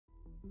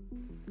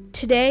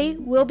Today,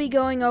 we'll be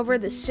going over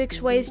the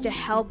 6 ways to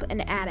help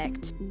an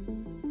addict.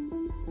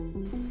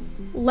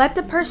 Let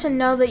the person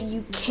know that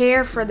you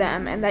care for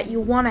them and that you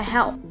want to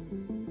help.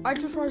 I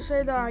just want to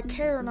say that I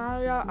care and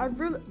I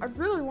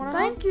really want to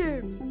help. Thank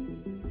you.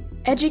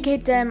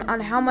 Educate them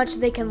on how much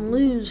they can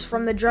lose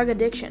from the drug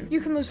addiction.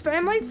 You can lose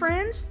family,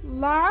 friends,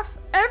 life,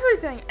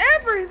 everything.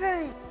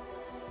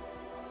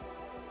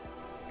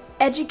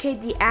 Educate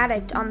the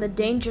addict on the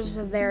dangers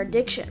of their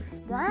addiction.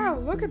 Wow,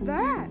 look at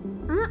that.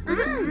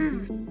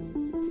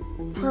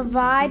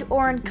 Provide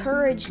or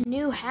encourage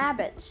new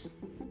habits.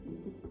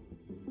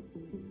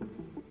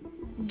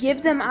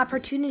 Give them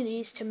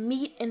opportunities to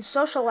meet and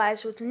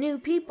socialize with new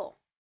people.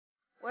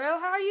 Well,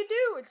 how you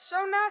do? It's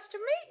so nice to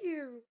meet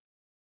you.